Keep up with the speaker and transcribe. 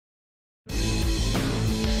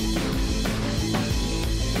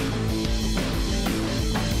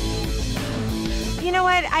know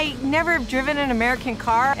what? I never have driven an American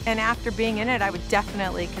car, and after being in it, I would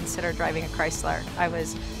definitely consider driving a Chrysler. I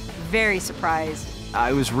was very surprised.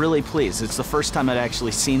 I was really pleased. It's the first time I'd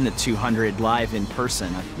actually seen the 200 live in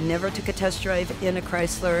person. Never took a test drive in a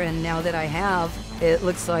Chrysler, and now that I have, it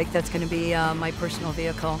looks like that's going to be my personal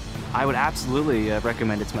vehicle. I would absolutely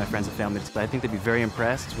recommend it to my friends and family. I think they'd be very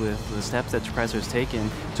impressed with the steps that Chrysler has taken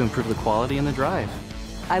to improve the quality and the drive.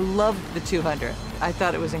 I loved the 200. I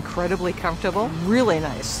thought it was incredibly comfortable, really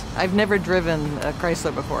nice. I've never driven a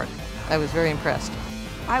Chrysler before. I was very impressed.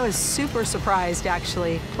 I was super surprised,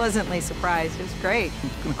 actually, pleasantly surprised. It was great.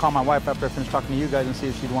 I'm going to call my wife after I finish talking to you guys and see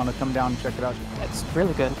if she'd want to come down and check it out. It's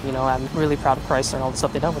really good. You know, I'm really proud of Chrysler and all the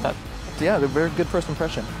stuff they've done with that. Yeah, they're a very good first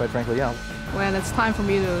impression, quite frankly, yeah. When it's time for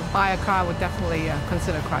me to buy a car, I would definitely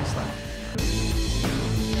consider Chrysler.